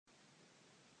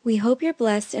We hope you're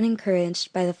blessed and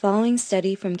encouraged by the following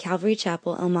study from Calvary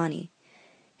Chapel, El Monte.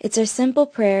 It's our simple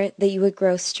prayer that you would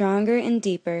grow stronger and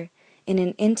deeper in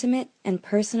an intimate and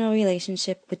personal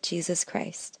relationship with Jesus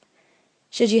Christ.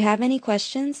 Should you have any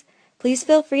questions, please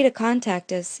feel free to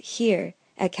contact us here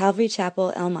at Calvary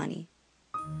Chapel, El Monte.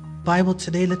 Bible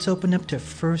today, let's open up to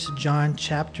 1 John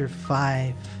chapter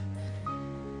 5.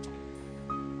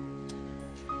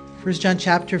 1 John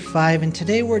chapter 5, and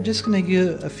today we're just going to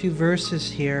give a few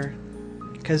verses here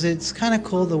because it's kind of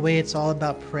cool the way it's all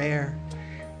about prayer.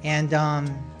 And, I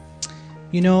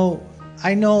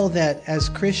know that as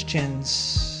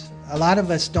Christians, a lot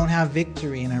of us don't have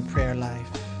victory in our prayer life.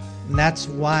 And that's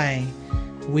why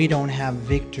we don't have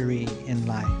victory in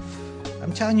life.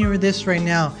 I'm telling you this right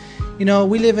now.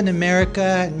 We live in America,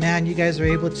 and man, you guys are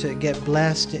able to get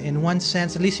blessed in one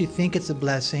sense. At least you think it's a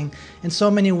blessing in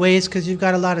so many ways because you've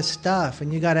got a lot of stuff,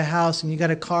 and you got a house, and you got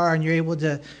a car, and you're able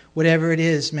to, whatever it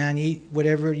is, man, eat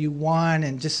whatever you want,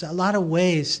 and just a lot of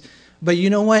ways. But you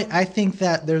know what? I think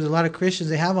that there's a lot of Christians,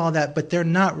 they have all that, but they're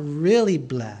not really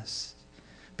blessed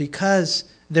because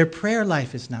their prayer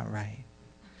life is not right.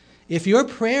 If your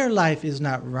prayer life is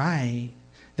not right,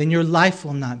 then your life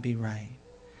will not be right.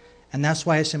 And that's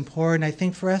why it's important, I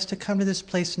think, for us to come to this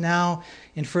place now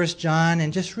in 1 John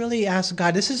and just really ask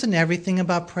God. This isn't everything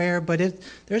about prayer, but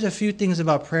there's a few things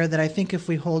about prayer that I think if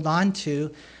we hold on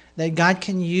to, that God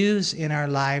can use in our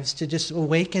lives to just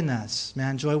awaken us.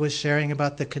 Man, Joy was sharing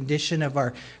about the condition of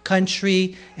our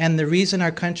country, and the reason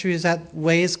our country is that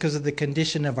way is because of the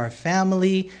condition of our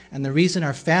family, and the reason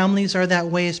our families are that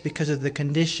way is because of the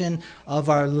condition of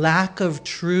our lack of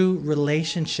true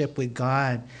relationship with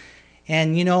God.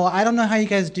 And, I don't know how you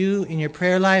guys do in your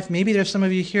prayer life. Maybe there's some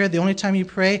of you here, the only time you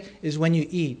pray is when you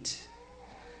eat.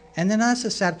 And then that's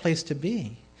a sad place to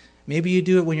be. Maybe you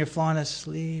do it when you're falling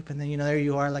asleep, and then, there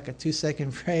you are, like a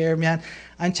 2-second prayer. Man,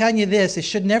 I'm telling you this, it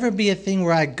should never be a thing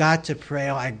where I got to pray.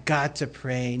 Oh, I got to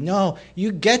pray. No,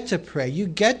 you get to pray. You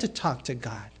get to talk to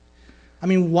God. I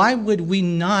mean, why would we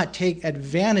not take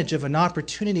advantage of an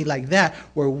opportunity like that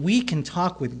where we can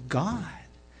talk with God?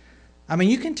 I mean,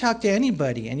 you can talk to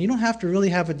anybody, and you don't have to really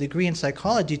have a degree in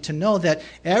psychology to know that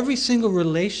every single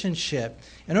relationship,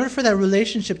 in order for that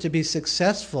relationship to be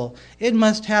successful, it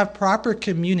must have proper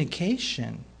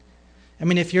communication. I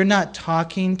mean, if you're not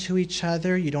talking to each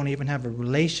other, you don't even have a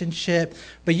relationship,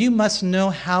 but you must know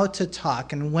how to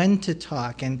talk and when to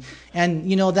talk. And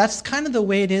that's kind of the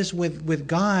way it is with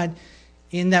God,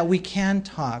 in that we can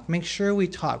talk. Make sure we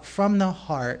talk from the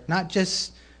heart, not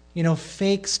just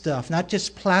fake stuff, not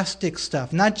just plastic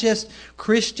stuff, not just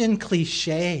Christian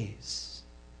cliches,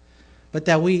 but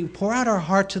that we pour out our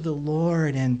heart to the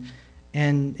Lord and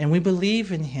we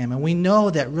believe in Him, and we know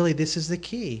that really this is the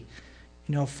key,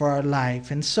 for our life.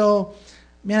 And so,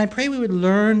 man, I pray we would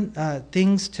learn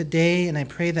things today, and I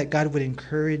pray that God would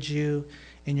encourage you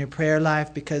in your prayer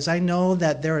life, because I know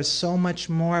that there is so much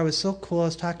more. It was so cool. I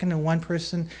was talking to one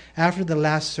person after the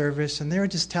last service, and they were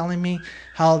just telling me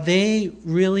how they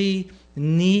really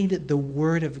need the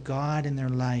Word of God in their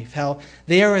life, how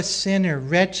they are a sinner,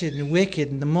 wretched and wicked,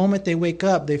 and the moment they wake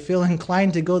up, they feel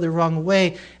inclined to go the wrong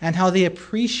way, and how they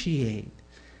appreciate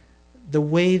the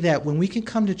way that when we can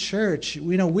come to church,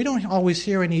 we don't always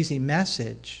hear an easy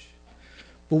message,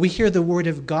 but we hear the Word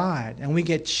of God, and we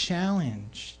get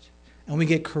challenged. And we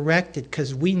get corrected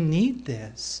because we need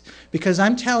this. Because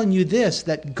I'm telling you this,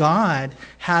 that God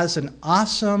has an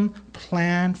awesome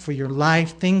plan for your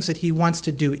life, things that He wants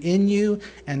to do in you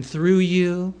and through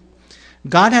you.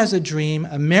 God has a dream.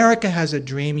 America has a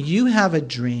dream. You have a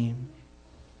dream.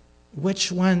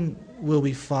 Which one will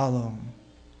we follow?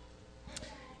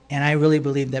 And I really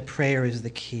believe that prayer is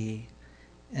the key.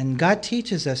 And God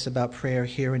teaches us about prayer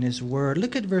here in His Word.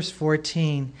 Look at verse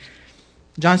 14.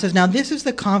 John says, "Now this is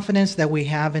the confidence that we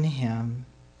have in Him,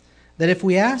 that if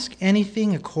we ask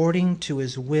anything according to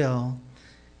His will,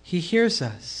 He hears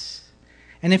us.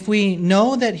 And if we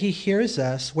know that He hears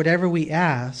us, whatever we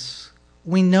ask,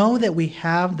 we know that we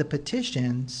have the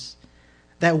petitions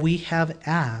that we have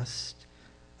asked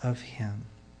of Him."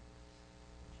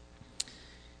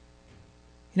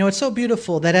 It's so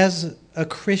beautiful that as a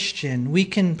Christian, we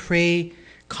can pray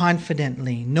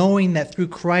confidently, knowing that through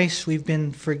Christ we've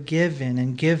been forgiven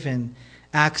and given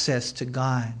access to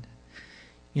God.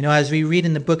 As we read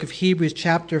in the book of Hebrews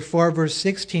chapter 4, verse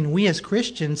 16, we as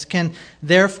Christians can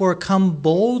therefore come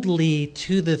boldly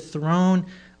to the throne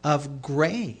of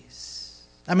grace.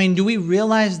 I mean, do we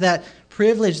realize that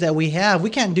privilege that we have.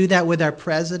 We can't do that with our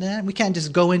president. We can't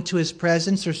just go into his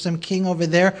presence or some king over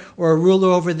there or a ruler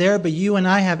over there. But you and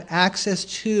I have access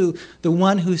to the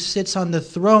one who sits on the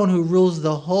throne, who rules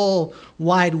the whole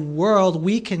wide world.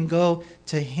 We can go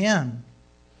to him.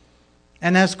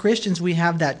 And as Christians, we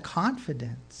have that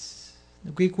confidence.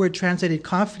 The Greek word translated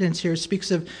confidence here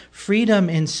speaks of freedom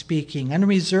in speaking,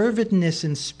 unreservedness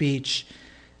in speech.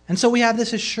 And so we have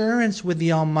this assurance with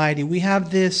the Almighty. We have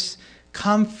this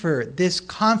comfort, this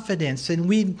confidence, and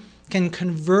we can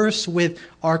converse with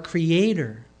our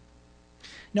Creator.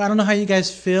 I don't know how you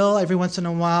guys feel every once in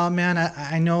a while, man.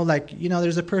 I know,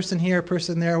 there's a person here, a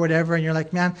person there, whatever, and you're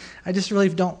like, man, I just really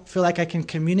don't feel like I can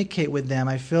communicate with them.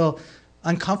 I feel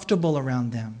uncomfortable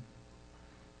around them.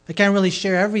 I can't really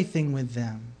share everything with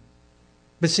them.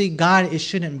 But see, God, it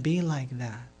shouldn't be like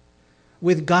that.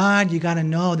 With God, you got to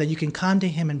know that you can come to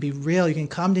him and be real. You can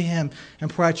come to him and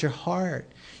pour out your heart.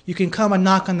 You can come and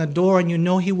knock on the door and you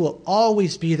know he will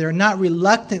always be there, not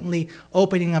reluctantly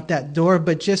opening up that door,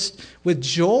 but just with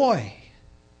joy.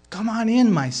 Come on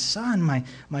in, my son,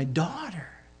 my daughter.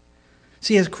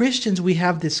 See, as Christians, we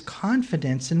have this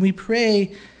confidence and we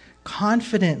pray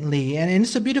confidently. And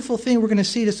it's a beautiful thing. We're going to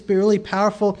see this be really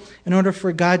powerful in order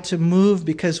for God to move,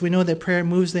 because we know that prayer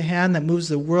moves the hand that moves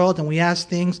the world, and we ask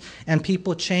things and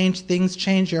people change, things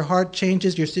change, your heart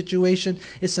changes, your situation.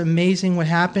 It's amazing what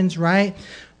happens, right?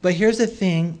 But here's the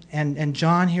thing, and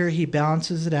John here, he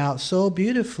balances it out so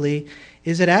beautifully,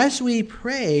 is that as we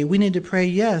pray, we need to pray,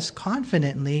 yes,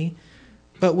 confidently,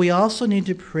 but we also need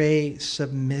to pray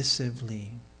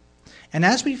submissively. And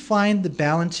as we find the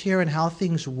balance here and how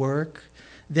things work,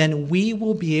 then we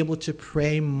will be able to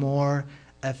pray more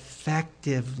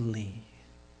effectively.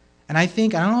 And I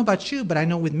don't know about you, but I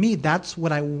know with me, that's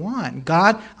what I want.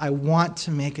 God, I want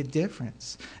to make a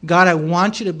difference. God, I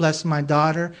want you to bless my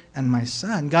daughter and my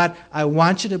son. God, I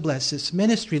want you to bless this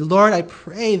ministry. Lord, I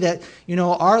pray that,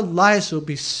 our lives will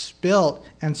be spilt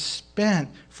and spent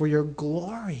for your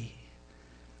glory.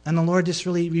 And the Lord just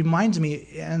really reminds me,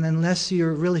 and unless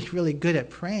you're really, really good at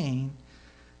praying,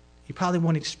 you probably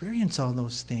won't experience all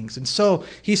those things. And so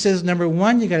he says, number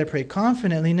one, you got to pray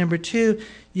confidently. Number two,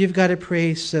 you've got to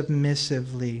pray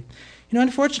submissively.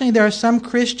 Unfortunately, there are some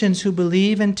Christians who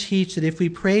believe and teach that if we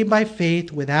pray by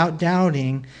faith without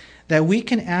doubting, that we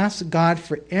can ask God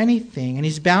for anything, and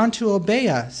he's bound to obey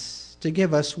us, to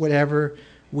give us whatever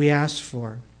we ask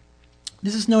for.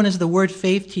 This is known as the word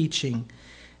faith teaching.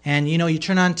 And, you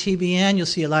turn on TBN, you'll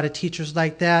see a lot of teachers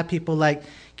like that, people like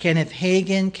Kenneth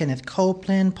Hagin, Kenneth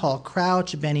Copeland, Paul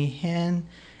Crouch, Benny Hinn,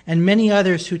 and many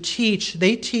others who teach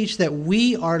that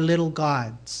we are little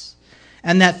gods,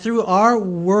 and that through our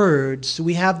words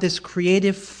we have this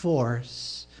creative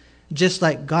force, just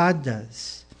like God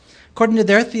does. According to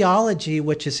their theology,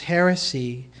 which is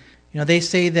heresy, they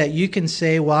say that you can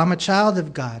say, well, I'm a child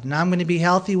of God, and I'm going to be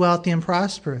healthy, wealthy, and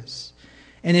prosperous.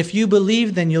 And if you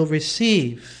believe, then you'll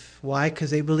receive. Why? Because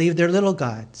they believe they're little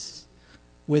gods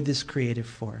with this creative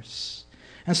force.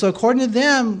 And so according to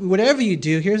them, whatever you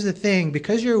do, here's the thing,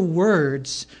 because your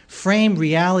words frame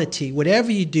reality,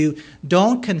 whatever you do,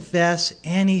 don't confess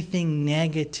anything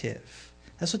negative.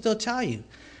 That's what they'll tell you.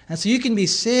 And so you can be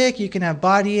sick, you can have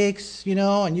body aches,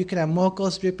 and you can have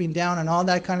mocos dripping down and all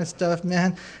that kind of stuff,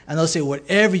 man. And they'll say,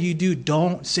 whatever you do,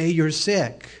 don't say you're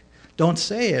sick. Don't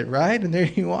say it, right? And there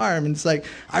you are. It's like,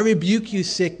 I rebuke you,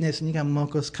 sickness, and you got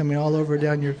mocos coming all over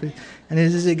down your face.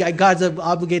 And God's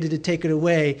obligated to take it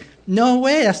away. No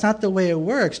way, that's not the way it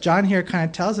works. John here kind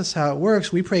of tells us how it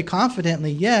works. We pray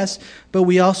confidently, yes, but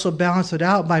we also balance it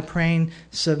out by praying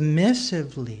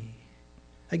submissively.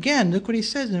 Again, look what he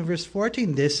says in verse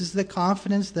 14. This is the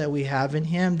confidence that we have in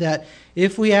him, that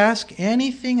if we ask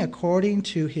anything according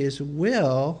to his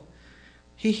will,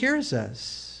 he hears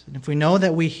us. And if we know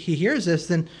that he hears us,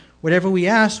 then whatever we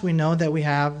ask, we know that we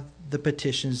have the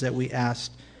petitions that we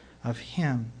asked of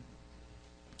him.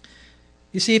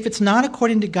 You see, if it's not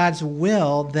according to God's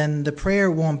will, then the prayer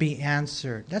won't be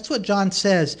answered. That's what John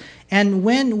says. And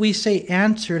when we say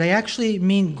answered, I actually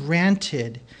mean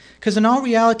granted. Because in all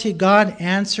reality, God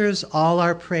answers all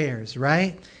our prayers,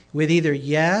 right? With either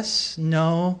yes,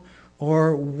 no,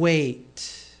 or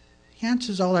wait. He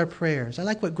answers all our prayers. I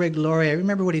like what Greg Laurie, I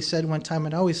remember what he said one time,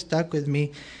 it always stuck with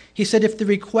me. He said, if the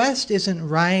request isn't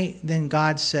right, then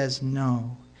God says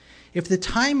no. If the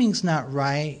timing's not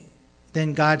right,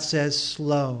 then God says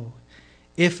slow.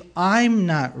 If I'm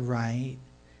not right,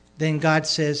 then God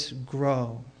says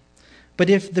grow. But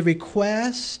if the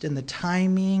request and the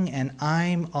timing and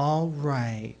I'm all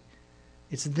right,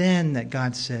 it's then that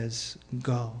God says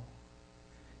go.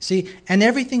 See, and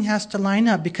everything has to line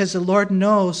up because the Lord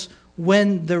knows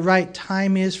when the right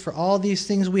time is for all these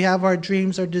things. We have our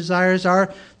dreams, our desires,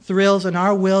 our thrills, and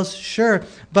our wills, sure,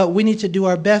 but we need to do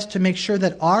our best to make sure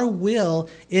that our will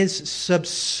is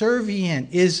subservient,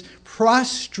 is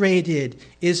prostrated,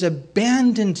 is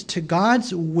abandoned to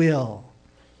God's will.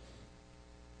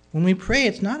 When we pray,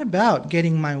 it's not about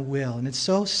getting my will. And it's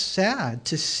so sad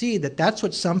to see that that's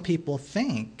what some people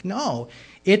think. No,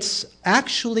 it's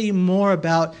actually more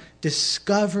about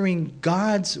discovering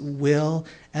God's will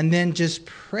and then just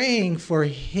praying for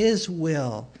His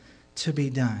will to be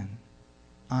done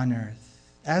on earth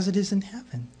as it is in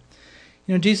heaven.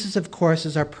 You know, Jesus, of course,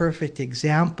 is our perfect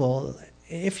example.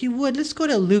 If you would, let's go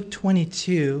to Luke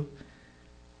 22.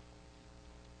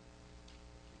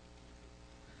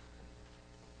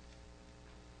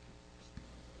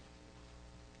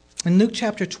 In Luke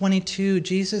chapter 22,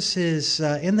 Jesus is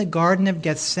in the Garden of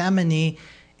Gethsemane,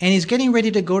 and He's getting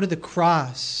ready to go to the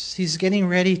cross. He's getting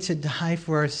ready to die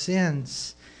for our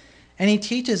sins. And He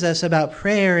teaches us about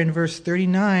prayer in verse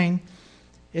 39.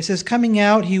 It says, coming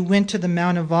out, He went to the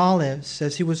Mount of Olives,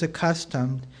 as He was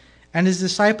accustomed, and His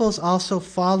disciples also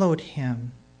followed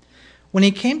Him. When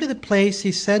He came to the place,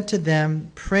 He said to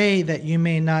them, pray that you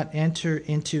may not enter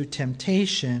into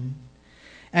temptation.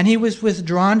 And He was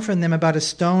withdrawn from them about a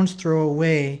stone's throw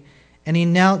away, and He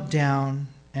knelt down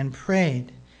and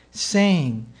prayed,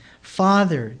 saying,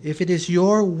 Father, if it is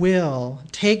your will,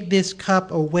 take this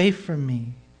cup away from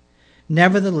me.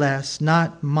 Nevertheless,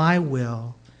 not my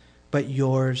will, but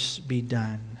yours be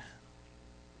done.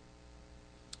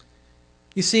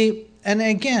 You see, and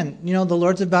again, you know, the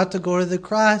Lord's about to go to the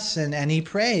cross, and He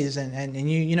prays, and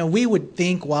you know, we would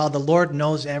think, well, the Lord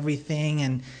knows everything,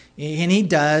 and He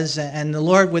does, and the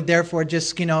Lord would therefore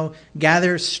just, you know,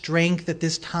 gather strength at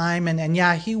this time, and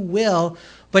yeah, He will,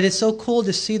 but it's so cool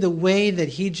to see the way that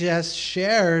He just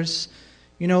shares,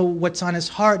 you know, what's on His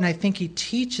heart, and I think He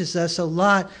teaches us a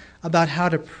lot about how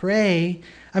to pray.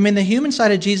 I mean, the human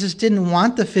side of Jesus didn't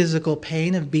want the physical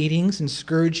pain of beatings and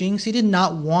scourgings. He did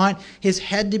not want His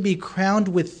head to be crowned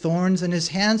with thorns and His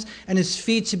hands and His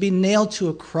feet to be nailed to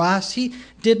a cross. He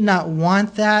did not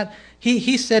want that.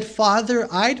 He said, Father,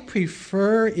 I'd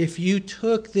prefer if you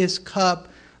took this cup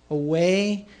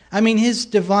away. I mean, His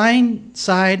divine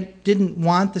side didn't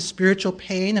want the spiritual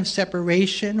pain of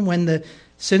separation when the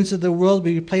sins of the world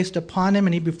be placed upon Him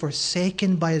and He'd be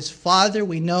forsaken by His Father.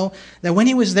 We know that when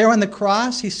He was there on the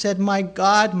cross, He said, my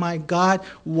God,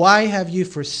 why have you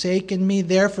forsaken me?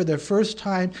 There, for the first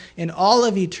time in all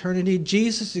of eternity,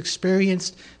 Jesus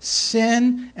experienced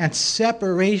sin and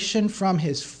separation from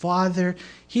His Father.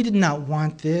 He did not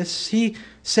want this. He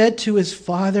said to His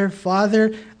Father,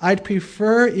 Father, I'd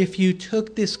prefer if you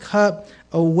took this cup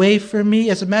away from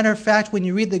me. As a matter of fact, when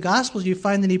you read the Gospels, you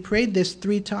find that He prayed this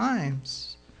 3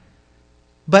 times.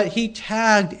 But He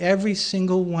tagged every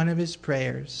single one of His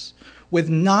prayers with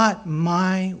not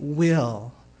my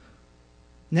will.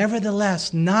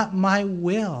 Nevertheless, not my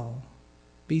will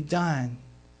be done,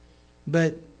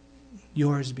 but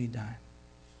yours be done.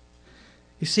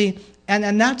 You see,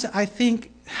 and that's, I think,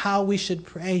 how we should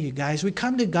pray, you guys. We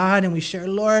come to God and we share,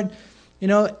 Lord, you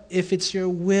know, if it's your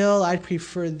will, I'd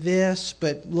prefer this,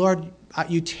 but Lord,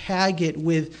 you tag it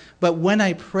with, but when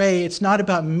I pray, it's not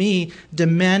about me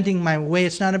demanding my way.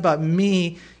 It's not about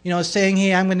me, you know, saying,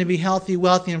 hey, I'm going to be healthy,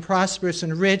 wealthy, and prosperous,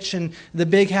 and rich, and the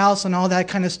big house, and all that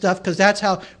kind of stuff, because that's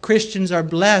how Christians are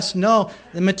blessed. No,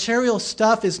 the material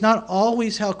stuff is not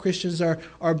always how Christians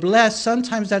are blessed.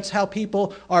 Sometimes that's how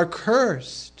people are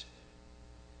cursed.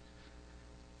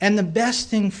 And the best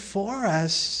thing for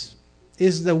us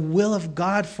is the will of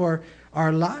God for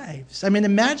our lives. I mean,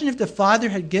 imagine if the Father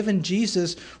had given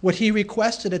Jesus what He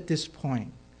requested at this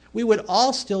point. We would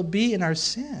all still be in our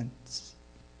sins.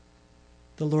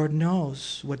 The Lord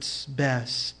knows what's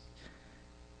best.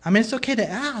 I mean, it's okay to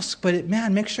ask, but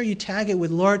make sure you tag it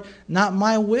with, Lord, not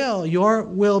my will, your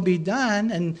will be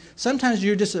done. And sometimes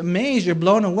you're just amazed, you're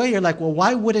blown away. You're like, well,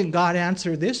 why wouldn't God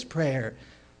answer this prayer?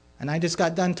 And I just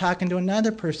got done talking to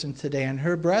another person today, and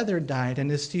her brother died,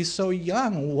 and he's so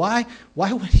young. Why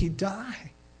would he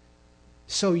die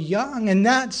so young? And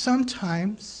that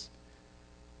sometimes,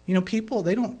 you know, people,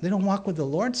 they don't walk with the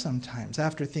Lord sometimes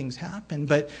after things happen.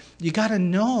 But you got to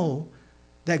know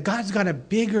that God's got a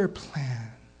bigger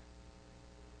plan.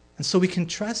 And so we can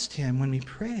trust Him when we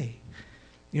pray.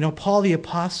 You know, Paul the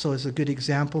Apostle is a good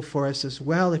example for us as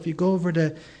well. If you go over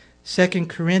to 2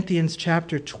 Corinthians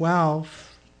chapter 12,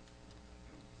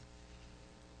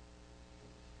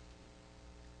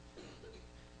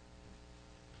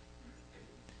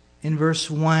 in verse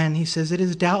 1, he says, it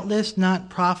is doubtless not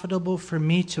profitable for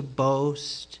me to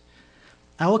boast.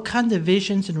 I will come to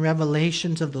visions and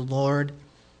revelations of the Lord.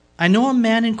 I know a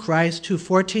man in Christ who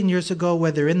 14 years ago,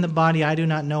 whether in the body I do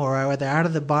not know, or whether out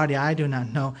of the body I do not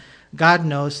know, God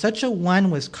knows, such a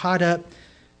one was caught up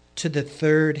to the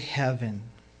third heaven.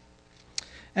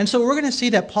 And so we're going to see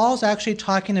that Paul's actually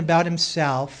talking about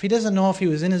himself. He doesn't know if he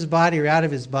was in his body or out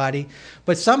of his body,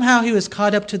 but somehow he was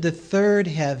caught up to the third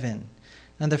heaven.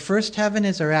 Now the first heaven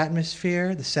is our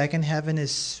atmosphere, the second heaven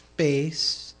is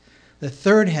space, the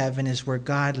third heaven is where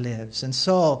God lives. And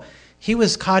so he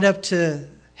was caught up to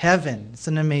heaven. It's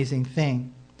an amazing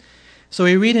thing. So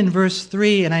we read in verse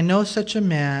 3, and I know such a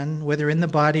man, whether in the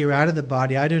body or out of the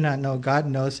body, I do not know, God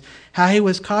knows, how he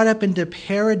was caught up into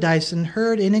paradise and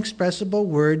heard inexpressible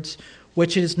words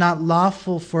which it is not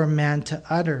lawful for a man to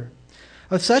utter.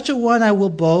 Of such a one I will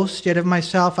boast, yet of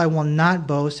myself I will not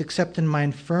boast, except in my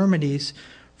infirmities.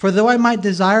 For though I might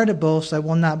desire to boast, I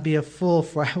will not be a fool,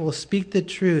 for I will speak the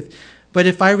truth. But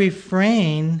if I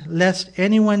refrain, lest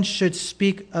anyone should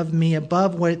speak of me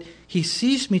above what he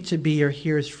sees me to be or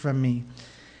hears from me.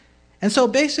 And so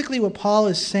basically what Paul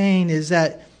is saying is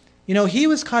that, he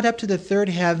was caught up to the third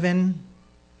heaven.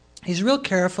 He's real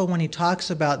careful when he talks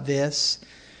about this,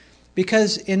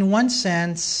 because in one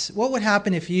sense, what would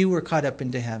happen if you were caught up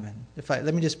into heaven?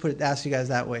 Let me just ask you guys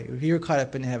that way. If you were caught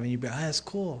up into heaven, you'd be, that's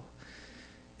cool.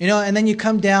 And then you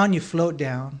come down, you float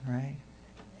down, right?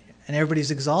 And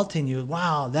everybody's exalting you.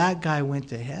 Wow, that guy went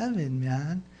to heaven,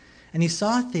 man. And he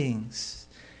saw things.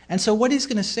 And so what he's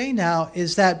going to say now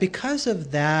is that because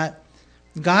of that,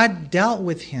 God dealt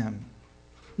with him.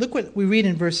 Look what we read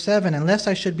in verse 7. Unless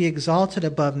I should be exalted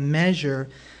above measure,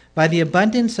 by the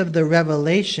abundance of the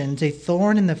revelations, a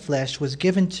thorn in the flesh was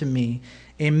given to me,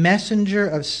 a messenger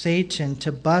of Satan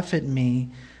to buffet me,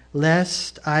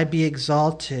 lest I be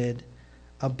exalted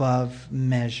above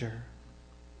measure.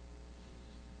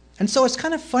 And so it's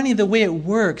kind of funny the way it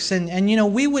works.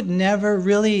 And we would never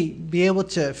really be able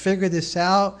to figure this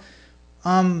out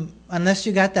unless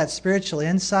you got that spiritual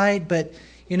insight. But,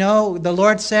 the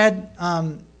Lord said,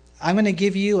 I'm going to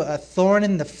give you a thorn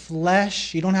in the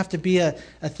flesh. You don't have to be a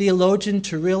theologian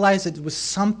to realize it was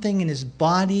something in his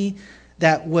body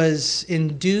that was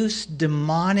induced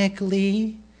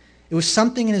demonically. It was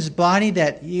something in his body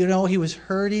that, he was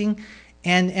hurting.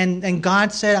 And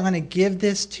God said, I'm going to give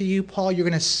this to you, Paul. You're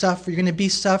going to suffer. You're going to be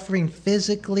suffering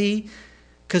physically,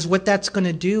 because what that's going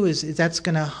to do is that's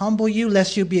going to humble you,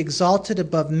 lest you be exalted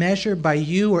above measure by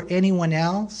you or anyone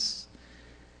else.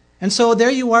 And so there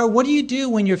you are. What do you do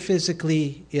when you're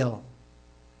physically ill?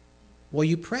 Well,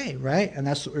 you pray, right? And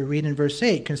that's what we read in verse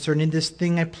 8. Concerning this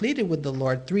thing I pleaded with the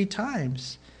Lord 3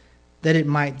 times, that it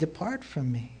might depart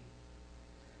from me.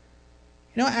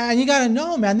 And you got to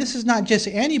know, man, this is not just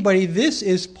anybody. This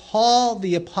is Paul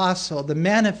the apostle, the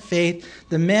man of faith,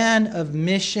 the man of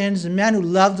missions, the man who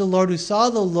loved the Lord, who saw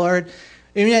the Lord.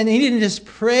 And he didn't just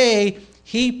pray,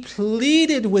 he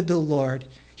pleaded with the Lord.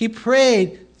 He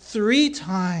prayed 3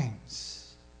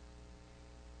 times.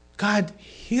 God,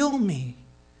 heal me.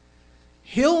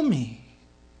 Heal me.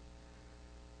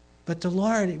 But the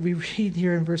Lord, we read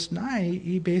here in verse 9,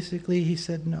 he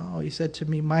said no. He said to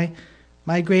me,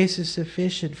 My grace is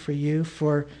sufficient for you,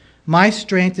 for my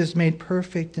strength is made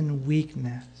perfect in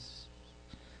weakness.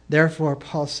 Therefore,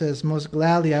 Paul says, most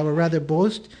gladly I will rather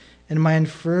boast in my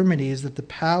infirmities, that the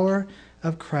power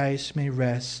of Christ may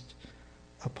rest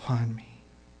upon me.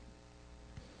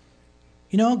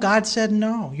 God said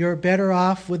no. You're better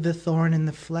off with the thorn in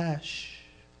the flesh.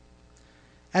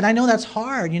 And I know that's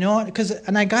hard,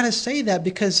 and I got to say that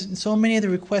because so many of the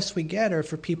requests we get are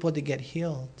for people to get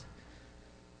healed.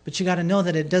 But you got to know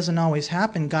that it doesn't always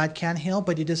happen. God can heal,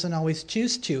 but he doesn't always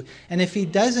choose to. And if he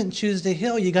doesn't choose to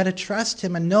heal, you got to trust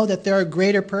him and know that there are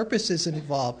greater purposes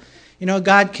involved.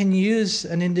 God can use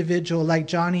an individual like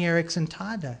Johnny Erickson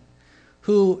Tada,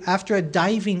 who after a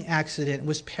diving accident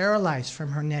was paralyzed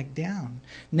from her neck down.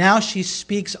 Now she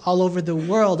speaks all over the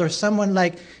world. Or someone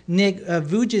like Nick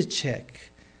Vujicic,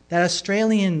 that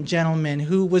Australian gentleman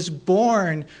who was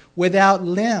born without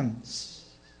limbs.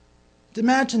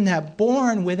 Imagine that,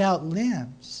 born without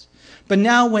limbs. But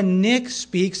now when Nick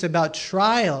speaks about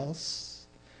trials,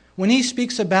 when he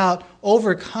speaks about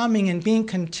overcoming and being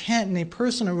content in a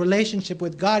personal relationship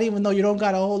with God, even though you don't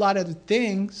got a whole lot of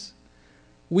things,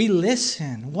 we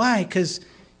listen. Why? Because,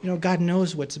 God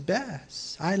knows what's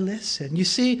best. I listen. You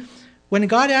see, when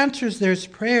God answers their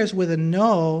prayers with a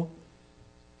no,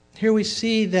 here we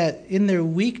see that in their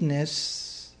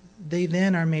weakness, they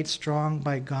then are made strong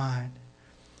by God.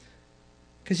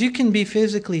 Because you can be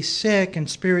physically sick and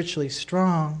spiritually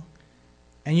strong,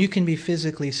 and you can be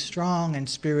physically strong and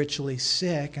spiritually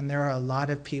sick, and there are a lot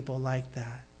of people like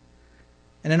that.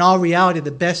 And in all reality,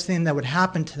 the best thing that would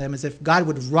happen to them is if God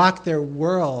would rock their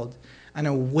world and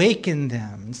awaken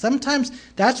them. And sometimes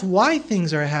that's why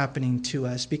things are happening to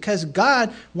us, because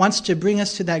God wants to bring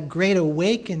us to that great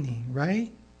awakening,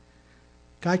 right?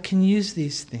 God can use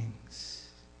these things.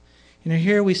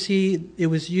 Here we see it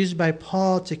was used by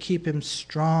Paul to keep him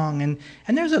strong. And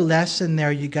there's a lesson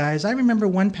there, you guys. I remember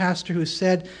one pastor who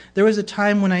said, there was a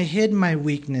time when I hid my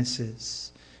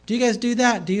weaknesses. Do you guys do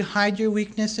that? Do you hide your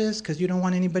weaknesses because you don't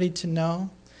want anybody to know?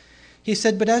 He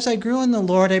said, but as I grew in the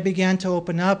Lord, I began to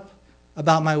open up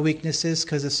about my weaknesses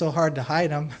because it's so hard to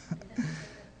hide them.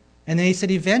 And then he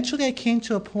said, eventually I came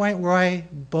to a point where I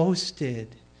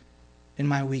boasted in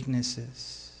my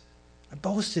weaknesses. I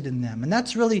boasted in them. And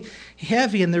that's really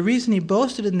heavy. And the reason he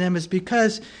boasted in them is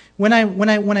because when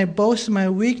I boast in my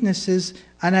weaknesses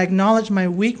and I acknowledge my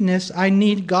weakness, I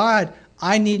need God.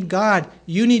 I need God.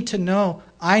 You need to know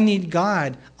I need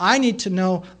God. I need to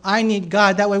know I need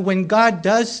God. That way when God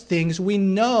does things, we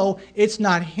know it's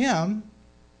not Him.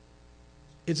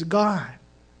 It's God.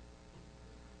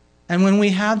 And when we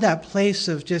have that place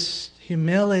of just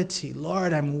humility,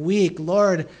 Lord, I'm weak.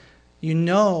 Lord, you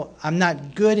know I'm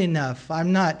not good enough.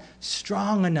 I'm not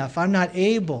strong enough. I'm not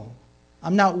able.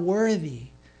 I'm not worthy.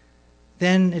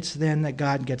 Then it's then that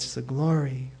God gets the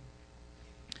glory.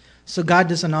 So God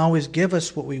doesn't always give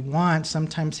us what we want.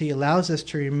 Sometimes He allows us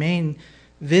to remain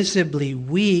visibly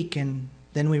weak, and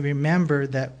then we remember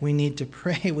that we need to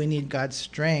pray. We need God's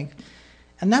strength.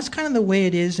 And that's kind of the way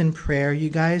it is in prayer, you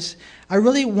guys. I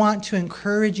really want to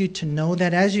encourage you to know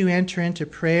that as you enter into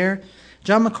prayer,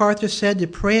 John MacArthur said to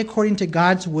pray according to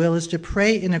God's will is to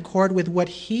pray in accord with what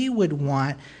He would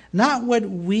want, not what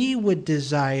we would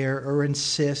desire or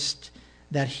insist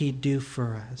that He do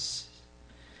for us.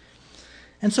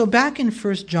 And so back in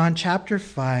 1 John chapter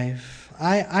 5,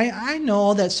 I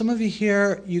know that some of you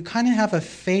here, you kind of have a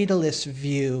fatalist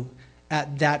view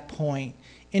at that point,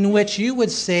 in which you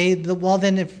would say, well,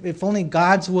 then if only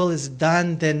God's will is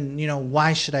done, then,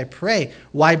 why should I pray?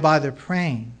 Why bother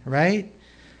praying, right?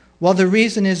 Well, the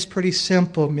reason is pretty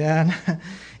simple, man.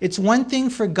 It's one thing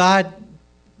for God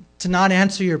to not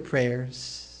answer your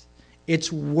prayers.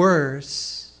 It's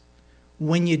worse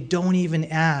when you don't even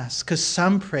ask, because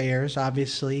some prayers,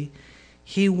 obviously,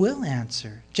 He will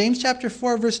answer. James chapter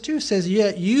 4, verse 2 says,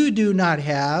 yet you do not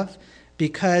have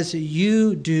because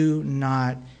you do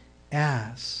not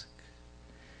ask.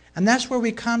 And that's where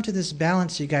we come to this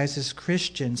balance, you guys, as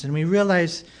Christians. And we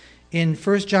realize in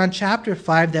 1 John chapter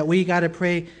 5 that we got to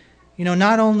pray,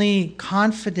 not only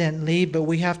confidently, but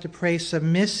we have to pray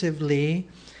submissively.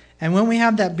 And when we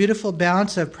have that beautiful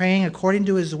balance of praying according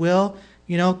to His will,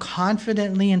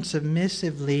 confidently and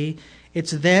submissively,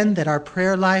 it's then that our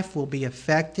prayer life will be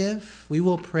effective. We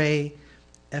will pray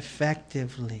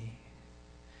effectively.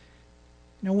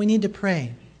 We need to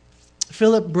pray.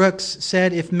 Philip Brooks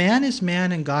said, if man is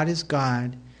man and God is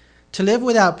God, to live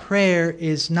without prayer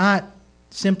is not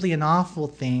simply an awful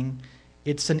thing,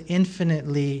 it's an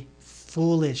infinitely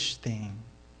foolish thing.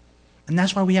 And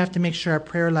that's why we have to make sure our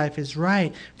prayer life is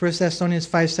right. 1 Thessalonians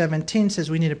 5:17 says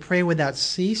we need to pray without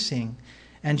ceasing.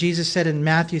 And Jesus said in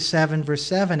Matthew 7, verse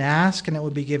 7, ask and it will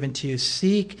be given to you.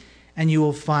 Seek and you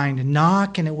will find.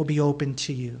 Knock and it will be opened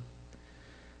to you.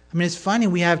 I mean, it's funny,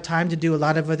 we have time to do a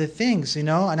lot of other things, and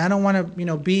I don't want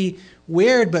to, be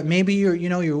weird, but maybe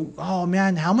you're, oh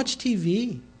man, how much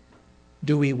TV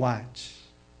do we watch?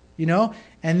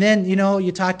 And then,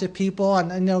 you talk to people,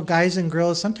 and guys and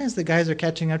girls, sometimes the guys are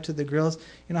catching up to the girls.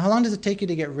 How long does it take you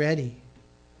to get ready?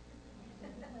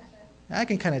 I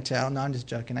can kind of tell. No, I'm just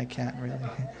joking. I can't really.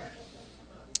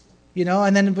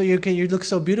 And then but you look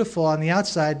so beautiful on the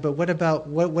outside, but what about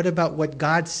what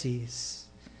God sees?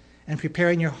 And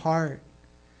preparing your heart.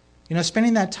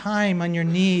 Spending that time on your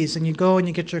knees, and you go and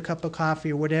you get your cup of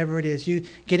coffee or whatever it is. You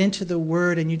get into the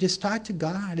Word and you just talk to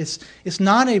God. It's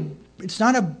not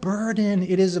a burden.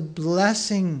 It is a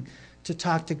blessing to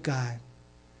talk to God.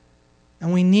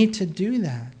 And we need to do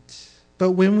that.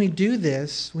 But when we do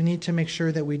this, we need to make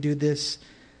sure that we do this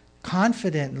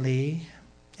confidently,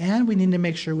 and we need to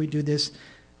make sure we do this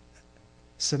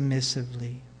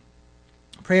submissively.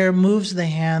 Prayer moves the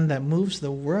hand that moves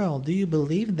the world. Do you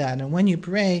believe that? And when you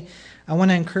pray, I want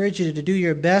to encourage you to do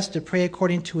your best to pray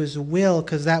according to His will,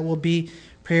 because that will be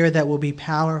prayer that will be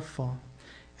powerful.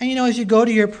 And as you go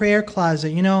to your prayer closet,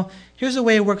 here's the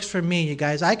way it works for me, you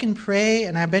guys. I can pray,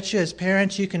 and I bet you as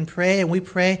parents you can pray, and we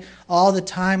pray all the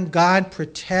time, God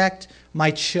protect my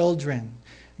children.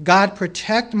 God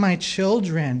protect my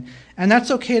children. And that's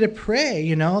okay to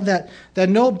pray, that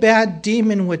no bad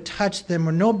demon would touch them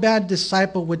or no bad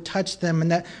disciple would touch them.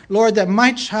 And that, Lord, that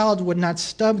my child would not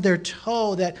stub their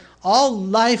toe, that all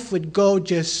life would go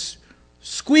just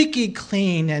squeaky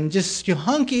clean and just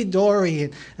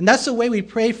hunky-dory. And that's the way we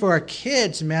pray for our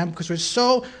kids, man, because we're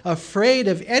so afraid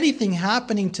of anything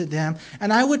happening to them.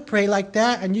 And I would pray like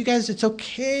that. And you guys, it's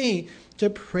okay to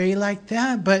pray like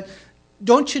that. But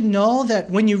don't you know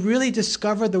that when you really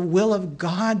discover the will of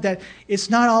God, that it's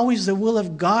not always the will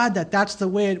of God, that that's the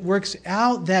way it works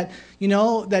out, that,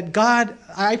 that God,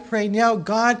 I pray now,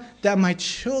 God, that my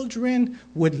children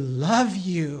would love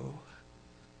you,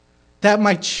 that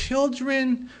my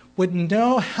children would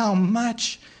know how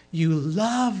much you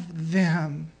love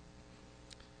them.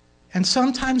 And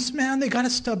sometimes, man, they got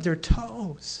to stub their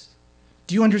toes.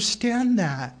 Do you understand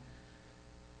that?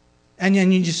 And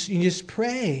then you just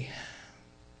pray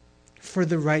for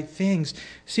the right things.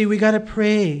 See, we got to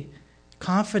pray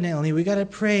confidently. We got to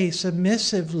pray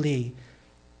submissively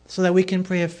so that we can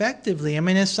pray effectively. I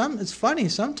mean, it's funny.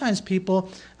 Sometimes people,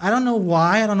 I don't know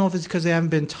why. I don't know if it's because they haven't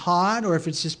been taught or if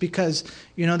it's just because,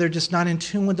 they're just not in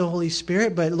tune with the Holy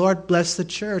Spirit. But Lord, bless the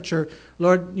church. Or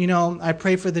Lord, I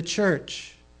pray for the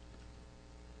church.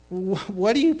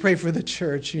 What do you pray for the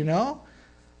church,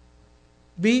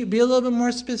 Be a little bit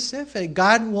more specific.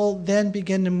 God will then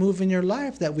begin to move in your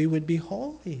life that we would be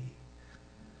holy.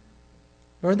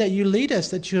 Lord, that you lead us,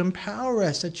 that you empower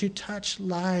us, that you touch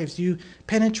lives, you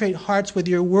penetrate hearts with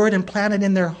your word and plant it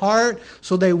in their heart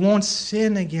so they won't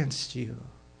sin against you.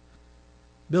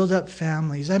 Build up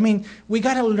families. I mean, we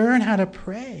got to learn how to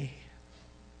pray.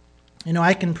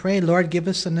 I can pray, Lord, give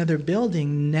us another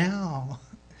building now.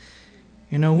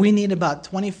 We need about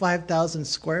 25,000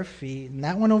 square feet. And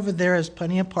that one over there has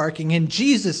plenty of parking. In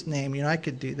Jesus' name, I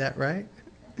could do that, right?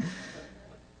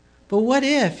 But what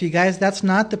if, you guys, that's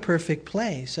not the perfect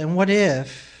place? And what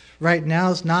if right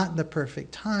now is not the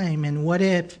perfect time? And what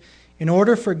if, in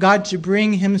order for God to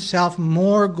bring himself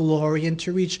more glory and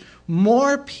to reach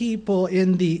more people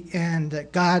in the end,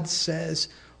 that God says,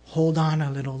 hold on a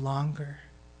little longer?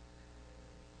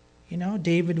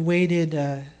 David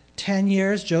waited 10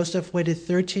 years, Joseph waited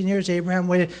 13 years, Abraham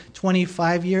waited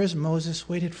 25 years, Moses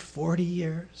waited 40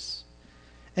 years.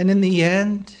 And in the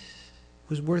end, it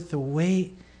was worth the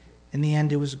wait. In the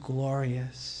end, it was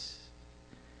glorious.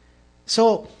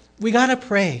 So we got to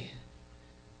pray.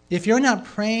 If you're not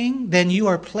praying, then you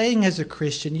are playing as a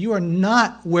Christian. You are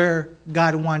not where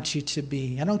God wants you to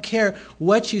be. I don't care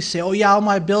what you say. Oh yeah, all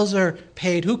my bills are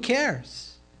paid. Who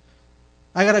cares?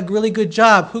 I got a really good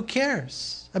job. Who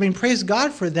cares? I mean, praise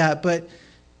God for that. But,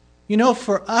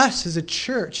 for us as a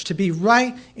church to be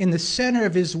right in the center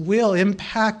of his will,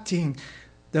 impacting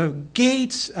the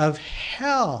gates of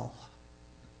hell,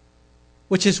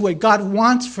 which is what God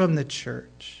wants from the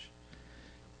church,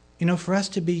 for us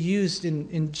to be used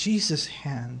in Jesus'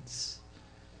 hands,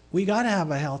 we got to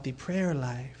have a healthy prayer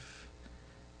life.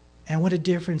 And what a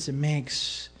difference it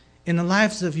makes in the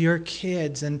lives of your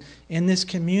kids and in this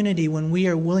community when we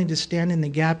are willing to stand in the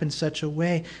gap in such a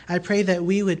way. I pray that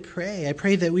we would pray. I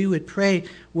pray that we would pray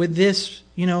with this,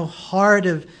 heart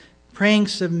of praying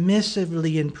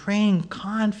submissively and praying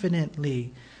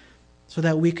confidently so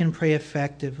that we can pray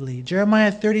effectively.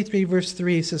 Jeremiah 33 verse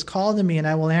 3 says, call to me and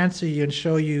I will answer you and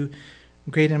show you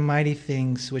great and mighty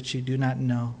things which you do not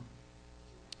know.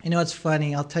 It's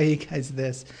funny. I'll tell you guys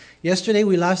this. Yesterday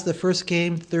we lost the first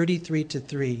game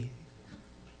 33-3.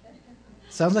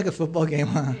 Sounds like a football game,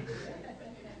 huh?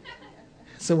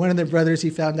 So one of the brothers,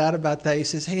 he found out about that. He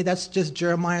says, hey, that's just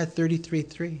Jeremiah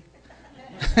 33:3.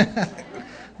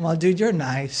 Well, dude, you're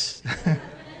nice.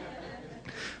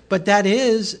 But that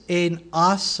is an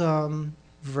awesome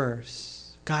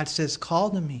verse. God says, call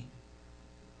to me.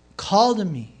 Call to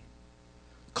me.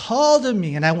 Call to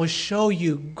me, and I will show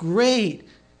you great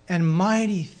and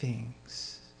mighty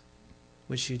things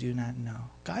which you do not know.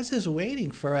 God's just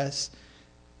waiting for us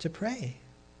to pray.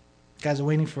 God's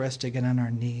waiting for us to get on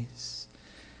our knees.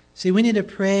 See, we need to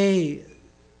pray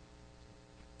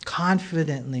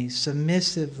confidently,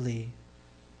 submissively,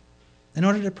 in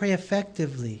order to pray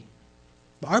effectively.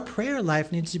 Our prayer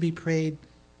life needs to be prayed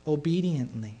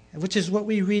obediently, which is what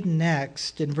we read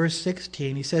next in verse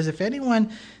 16. He says, if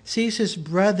anyone sees his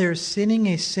brother sinning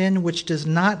a sin which does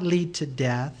not lead to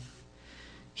death,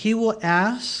 he will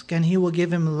ask and he will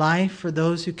give him life for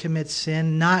those who commit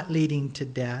sin not leading to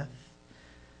death.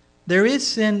 There is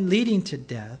sin leading to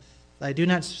death. I do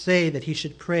not say that he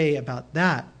should pray about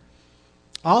that.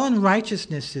 All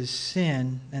unrighteousness is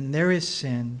sin, and there is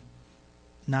sin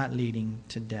not leading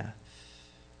to death.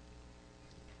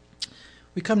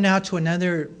 We come now to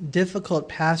another difficult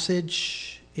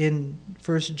passage in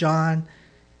 1 John.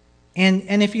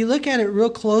 And if you look at it real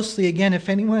closely, again, if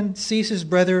anyone sees his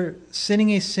brother sinning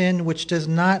a sin which does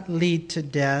not lead to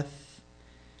death,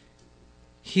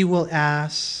 he will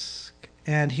ask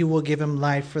and he will give him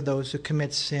life for those who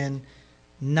commit sin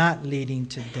not leading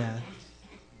to death.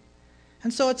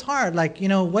 And so it's hard. Like,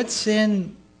 what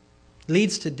sin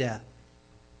leads to death?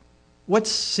 What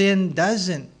sin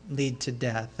doesn't lead to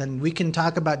death? And we can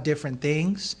talk about different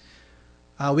things.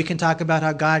 We can talk about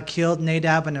how God killed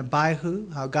Nadab and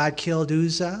Abihu, how God killed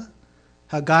Uzzah,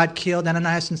 how God killed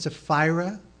Ananias and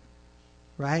Sapphira,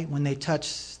 right? When they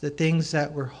touched the things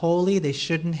that were holy, they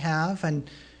shouldn't have. And,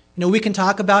 we can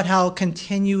talk about how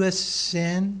continuous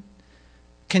sin,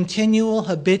 continual,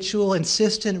 habitual,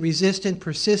 insistent, resistant,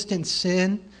 persistent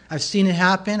sin. I've seen it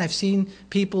happen. I've seen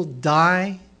people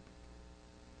die.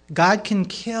 God can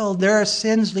kill. There are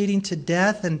sins leading to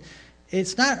death, and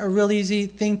it's not a real easy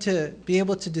thing to be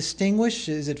able to distinguish.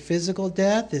 Is it physical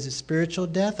death? Is it spiritual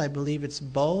death? I believe it's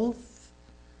both.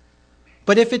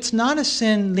 But if it's not a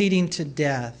sin leading to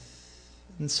death,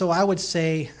 and so I would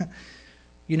say,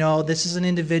 this is an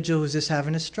individual who's just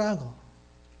having a struggle.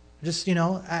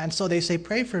 And so they say,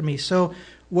 pray for me. So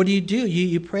what do?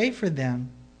 You pray for them.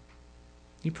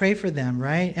 You pray for them,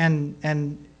 right?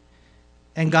 And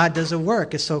God does a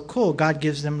work. It's so cool. God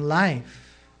gives them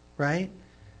life, right?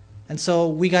 And so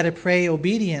we got to pray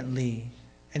obediently.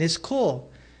 And it's cool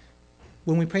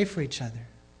when we pray for each other.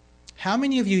 How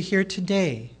many of you here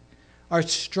today are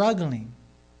struggling?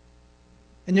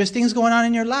 And there's things going on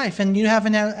in your life, and you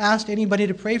haven't asked anybody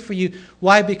to pray for you.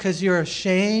 Why? Because you're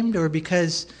ashamed, or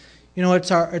because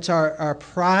it's our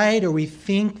pride, or we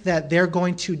think that they're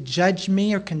going to judge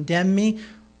me or condemn me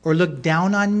or look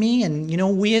down on me. And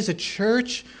we as a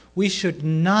church, we should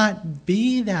not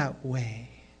be that way.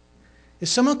 If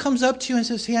someone comes up to you and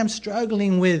says, hey, I'm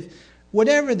struggling with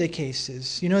whatever the case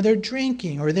is, they're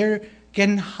drinking, or they're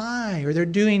getting high, or they're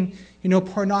doing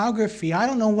pornography. I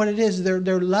don't know what it is.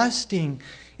 They're lusting.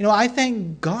 I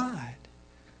thank God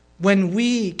when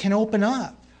we can open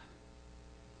up.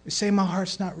 Say, my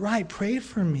heart's not right. Pray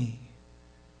for me.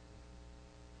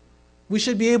 We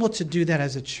should be able to do that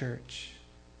as a church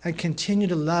and continue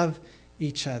to love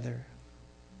each other.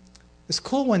 It's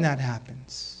cool when that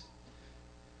happens.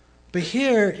 But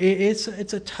here, it's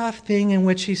a tough thing in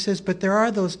which he says, but there are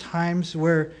those times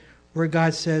where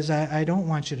God says, I don't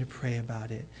want you to pray about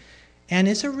it. And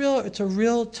it's a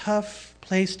real tough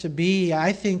place to be,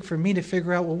 I think, for me to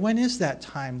figure out, well, when is that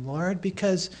time, Lord?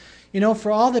 Because,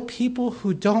 for all the people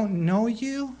who don't know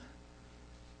you,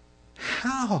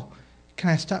 how can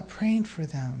I stop praying for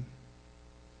them?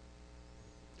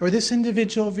 Or this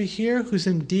individual over here who's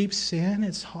in deep sin,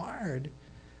 it's hard.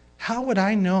 How would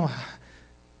I know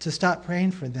to stop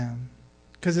praying for them?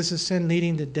 Because this is sin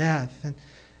leading to death. And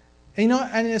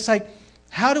it's like,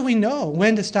 how do we know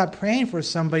when to stop praying for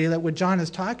somebody, that what John is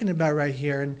talking about right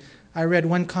here? And I read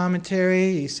one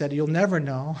commentary, he said, you'll never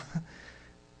know.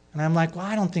 And I'm like, well,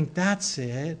 I don't think that's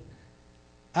it.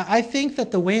 I think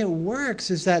that the way it works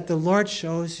is that the Lord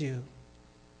shows you.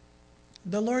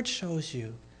 The Lord shows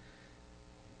you.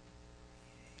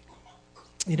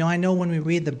 I know when we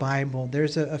read the Bible,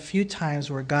 there's a few times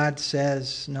where God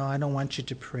says, no, I don't want you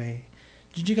to pray.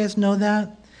 Did you guys know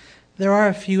that? There are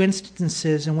a few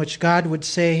instances in which God would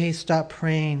say, hey, stop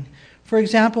praying. For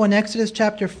example, in Exodus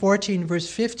chapter 14,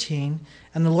 verse 15,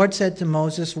 and the Lord said to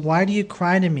Moses, why do you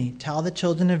cry to me? Tell the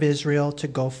children of Israel to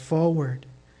go forward.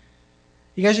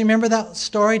 You guys remember that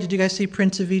story? Did you guys see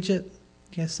Prince of Egypt?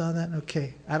 You guys saw that?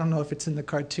 Okay. I don't know if it's in the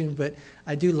cartoon, but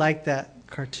I do like that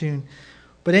cartoon.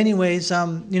 But anyways,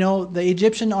 the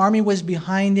Egyptian army was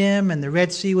behind him, and the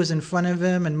Red Sea was in front of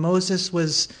him, and Moses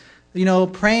was,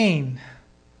 praying.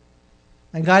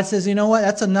 And God says, you know what?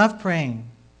 That's enough praying.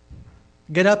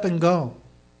 Get up and go.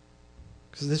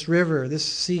 Because this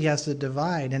sea has to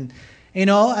divide. And,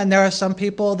 and there are some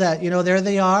people that, there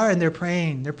they are, and they're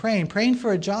praying. They're praying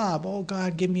for a job. Oh,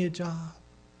 God, give me a job.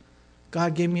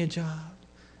 God, give me a job.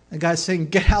 And God's saying,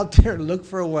 get out there and look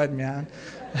for one, man.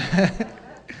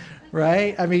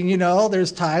 Right? I mean,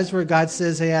 there's times where God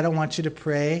says, hey, I don't want you to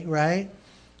pray, right?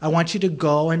 I want you to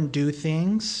go and do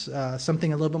things,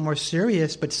 something a little bit more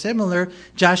serious, but similar.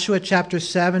 Joshua chapter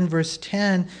 7, verse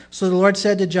 10. So the Lord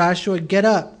said to Joshua, get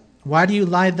up. Why do you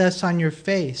lie thus on your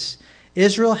face?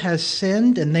 Israel has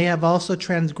sinned, and they have also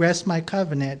transgressed my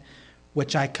covenant,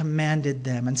 which I commanded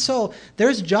them. And so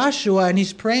there's Joshua, and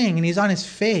he's praying, and he's on his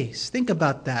face. Think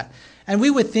about that. And we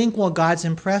would think, well, God's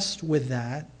impressed with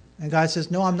that. And God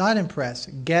says, no, I'm not impressed.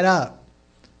 Get up.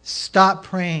 Stop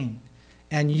praying.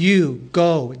 And you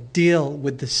go deal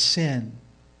with the sin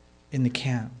in the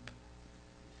camp.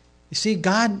 You see,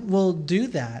 God will do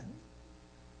that.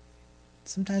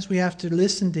 Sometimes we have to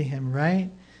listen to him, right?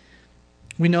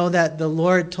 We know that the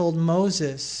Lord told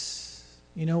Moses,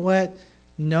 you know what?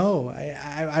 No,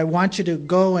 I want you to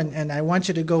go and I want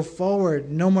you to go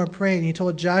forward. No more praying. He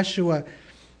told Joshua.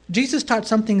 Jesus taught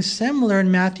something similar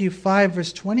in Matthew 5,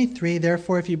 verse 23.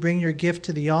 Therefore, if you bring your gift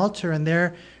to the altar and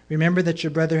there remember that your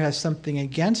brother has something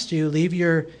against you, leave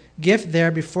your gift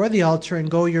there before the altar and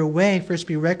go your way. First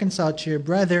be reconciled to your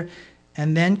brother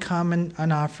and then come and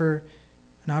offer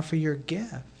your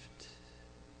gift.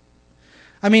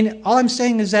 I mean, all I'm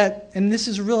saying is that, and this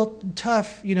is real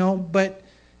tough, but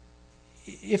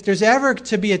if there's ever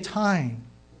to be a time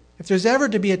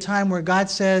where God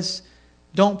says,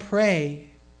 don't pray,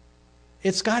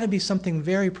 it's got to be something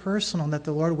very personal that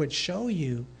the Lord would show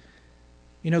you.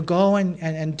 Go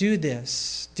and do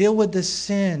this. Deal with this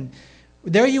sin.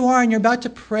 There you are and you're about to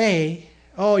pray.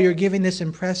 Oh, you're giving this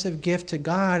impressive gift to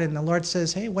God, and the Lord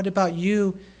says, hey, what about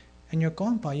you and your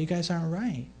compa? You guys aren't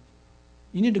right.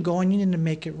 You need to go and you need to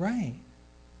make it right.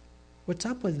 What's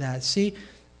up with that? See,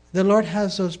 the Lord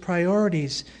has those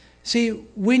priorities. See,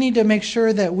 we need to make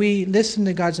sure that we listen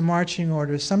to God's marching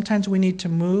orders. Sometimes we need to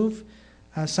move.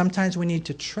 Sometimes we need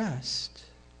to trust.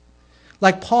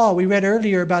 Like Paul, we read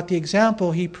earlier about the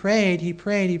example. He prayed,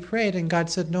 and God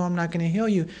said, no, I'm not going to heal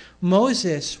you.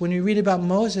 Moses, when we read about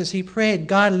Moses, he prayed,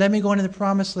 God, let me go into the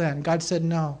promised land. God said,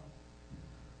 no.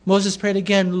 Moses prayed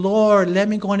again, Lord, let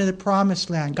me go into the promised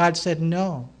land. God said,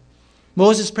 no.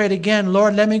 Moses prayed again,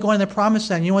 Lord, let me go into the promised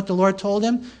land. You know what the Lord told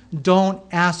him? Don't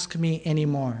ask me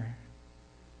anymore.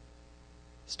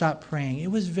 Stop praying. It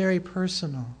was very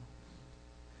personal.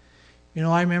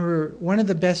 I remember one of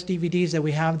the best DVDs that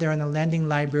we have there in the Lending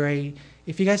Library.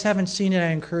 If you guys haven't seen it, I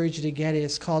encourage you to get it.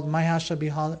 It's called My House Shall Be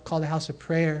Called a House of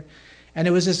Prayer. And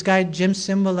it was this guy, Jim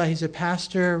Cymbala. He's a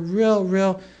pastor,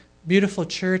 real beautiful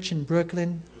church in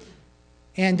Brooklyn.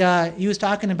 And he was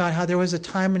talking about how there was a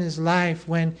time in his life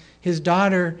when his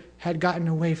daughter had gotten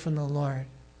away from the Lord.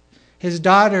 His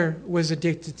daughter was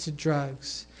addicted to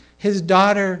drugs. His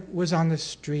daughter was on the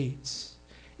streets.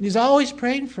 And he's always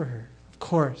praying for her, of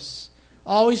course.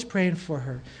 Always praying for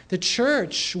her. The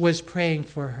church was praying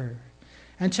for her.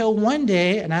 Until one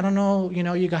day, and I don't know,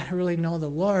 you got to really know the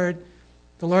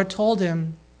Lord told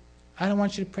him, I don't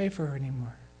want you to pray for her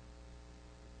anymore.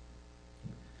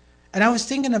 And I was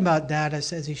thinking about that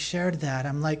as he shared that.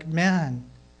 I'm like, man,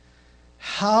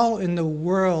 how in the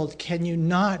world can you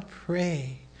not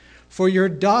pray for your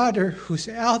daughter who's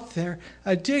out there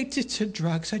addicted to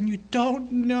drugs and you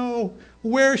don't know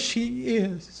where she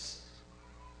is?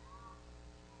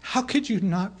 How could you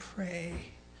not pray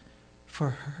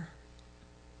for her?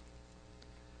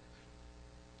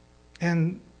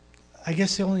 And I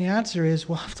guess the only answer is,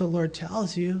 well, if the Lord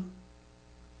tells you,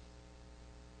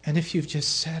 and if you've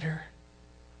just set her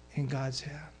in God's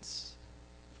hands.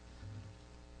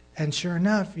 And sure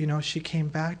enough, she came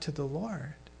back to the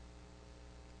Lord.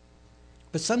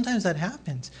 But sometimes that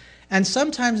happens. And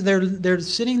sometimes they're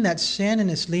sitting in that sin and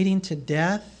it's leading to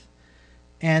death,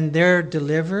 and they're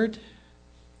delivered.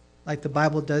 Like the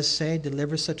Bible does say,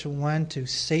 deliver such a one to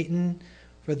Satan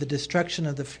for the destruction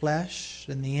of the flesh.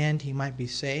 In the end, he might be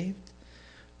saved.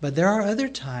 But there are other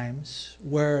times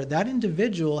where that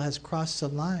individual has crossed the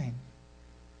line.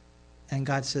 And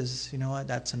God says, you know what,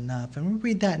 that's enough. And we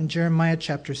read that in Jeremiah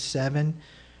chapter 7,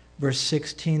 verse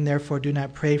 16. Therefore do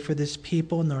not pray for this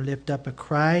people, nor lift up a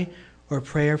cry or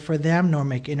prayer for them, nor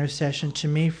make intercession to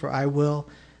me, for I will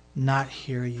not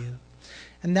hear you.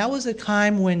 And that was a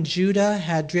time when Judah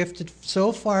had drifted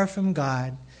so far from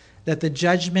God that the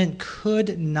judgment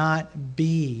could not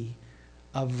be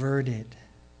averted.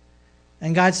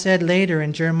 And God said later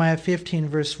in Jeremiah 15,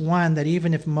 verse 1, that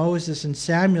even if Moses and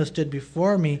Samuel stood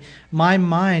before me, my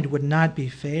mind would not be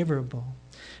favorable.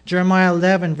 Jeremiah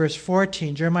 11, verse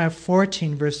 14, Jeremiah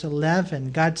 14, verse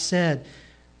 11, God said,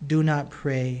 do not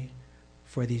pray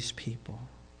for these people.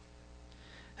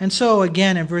 And so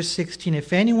again in verse 16,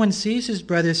 if anyone sees his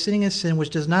brother sinning a sin which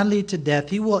does not lead to death,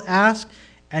 he will ask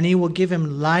and he will give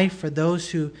him life for those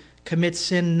who commit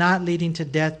sin not leading to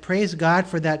death. Praise God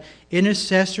for that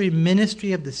intercessory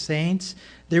ministry of the saints.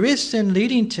 There is sin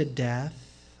leading to death.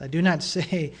 I do not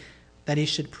say that he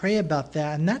should pray about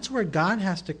that. And that's where God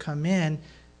has to come in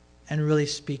and really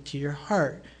speak to your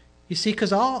heart. You see,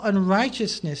 because all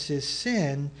unrighteousness is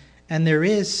sin, and there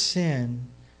is sin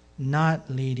not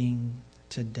leading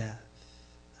to death.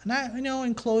 And I know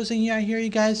in closing, I hear you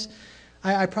guys,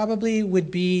 I probably would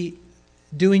be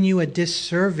doing you a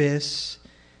disservice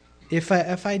if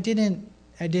I didn't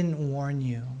warn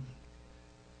you.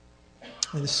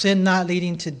 There's sin not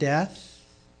leading to death,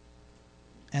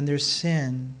 and there's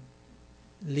sin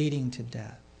leading to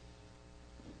death.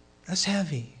 That's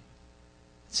heavy.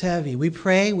 It's heavy. We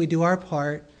pray, we do our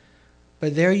part,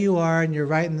 But there you are, and you're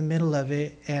right in the middle of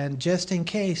it. And just in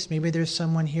case, maybe there's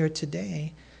someone here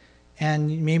today,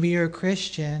 and maybe you're a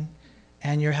Christian,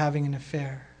 and you're having an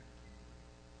affair.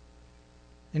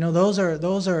 You know, those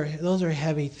are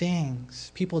heavy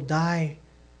things. People die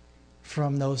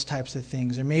from those types of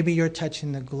things. Or maybe you're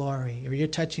touching the glory, or you're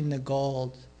touching the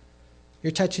gold,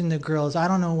 you're touching the girls. I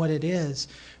don't know what it is.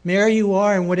 There you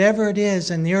are, and whatever it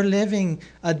is, and you're living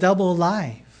a double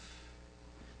life.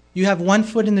 You have one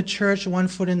foot in the church, one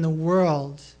foot in the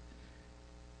world.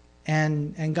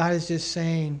 And God is just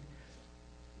saying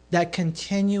that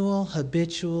continual,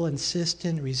 habitual,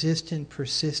 insistent, resistant,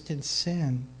 persistent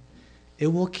sin, it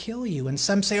will kill you. And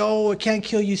some say, oh, it can't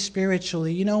kill you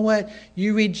spiritually. You know what?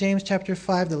 You read James chapter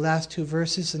 5, the last 2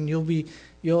 verses, and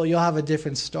you'll have a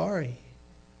different story.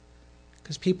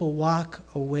 Because people walk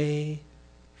away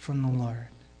from the Lord.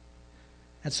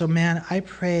 And so, man, I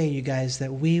pray, you guys,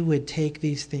 that we would take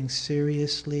these things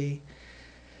seriously.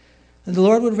 And the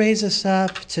Lord would raise us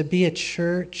up to be a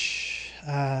church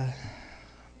that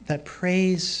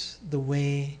prays the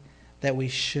way that we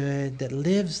should, that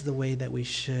lives the way that we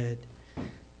should,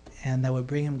 and that would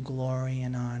bring Him glory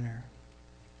and honor.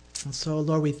 And so,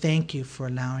 Lord, we thank You for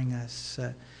allowing us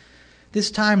this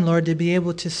time, Lord, to be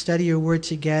able to study Your Word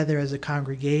together as a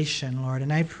congregation, Lord.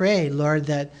 And I pray, Lord,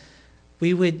 that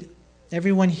we would,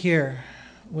 everyone here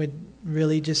would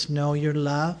really just know Your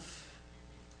love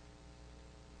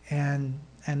and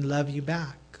love You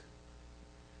back.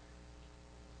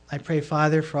 I pray,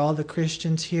 Father, for all the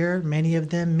Christians here. Many of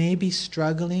them may be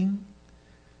struggling.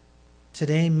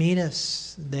 Today, meet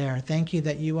us there. Thank You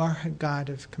that You are a God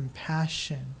of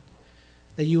compassion,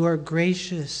 that You are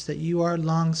gracious, that You are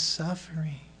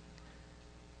long-suffering,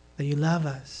 that You love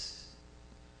us.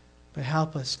 But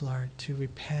help us, Lord, to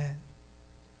repent,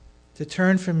 to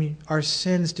turn from our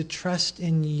sins, to trust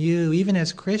in You, even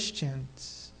as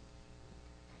Christians,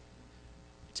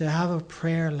 to have a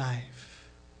prayer life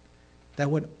that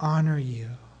would honor You.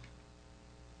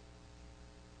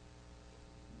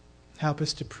 Help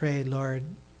us to pray, Lord,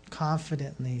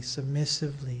 confidently,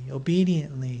 submissively,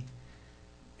 obediently,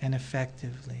 and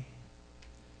effectively.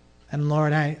 And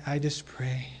Lord, I just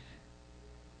pray,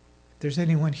 if there's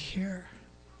anyone here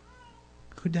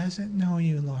who doesn't know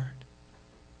You, Lord,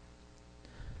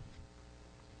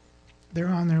 they're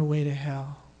on their way to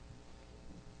hell.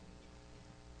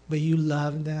 But You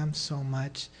love them so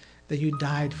much that You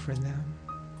died for them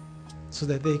so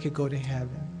that they could go to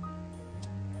heaven.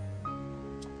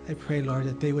 I pray, Lord,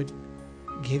 that they would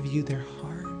give You their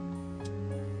heart.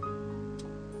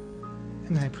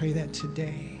 And I pray that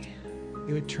today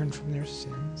they would turn from their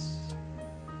sins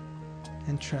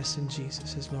and trust in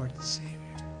Jesus as Lord and Savior.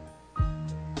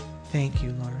 Thank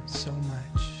You, Lord, so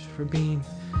much for being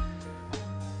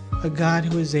a God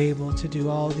who is able to do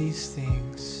all these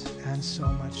things and so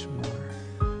much more.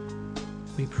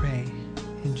 We pray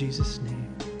in Jesus'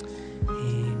 name.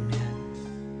 Amen.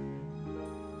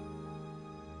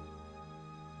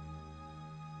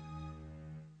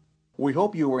 We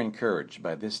hope you were encouraged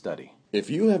by this study.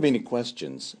 If you have any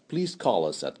questions, please call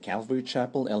us at Calvary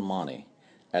Chapel El Monte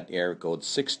at area code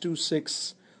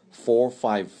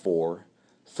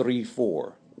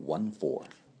 626-454-3414.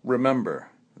 Remember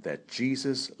that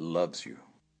Jesus loves you.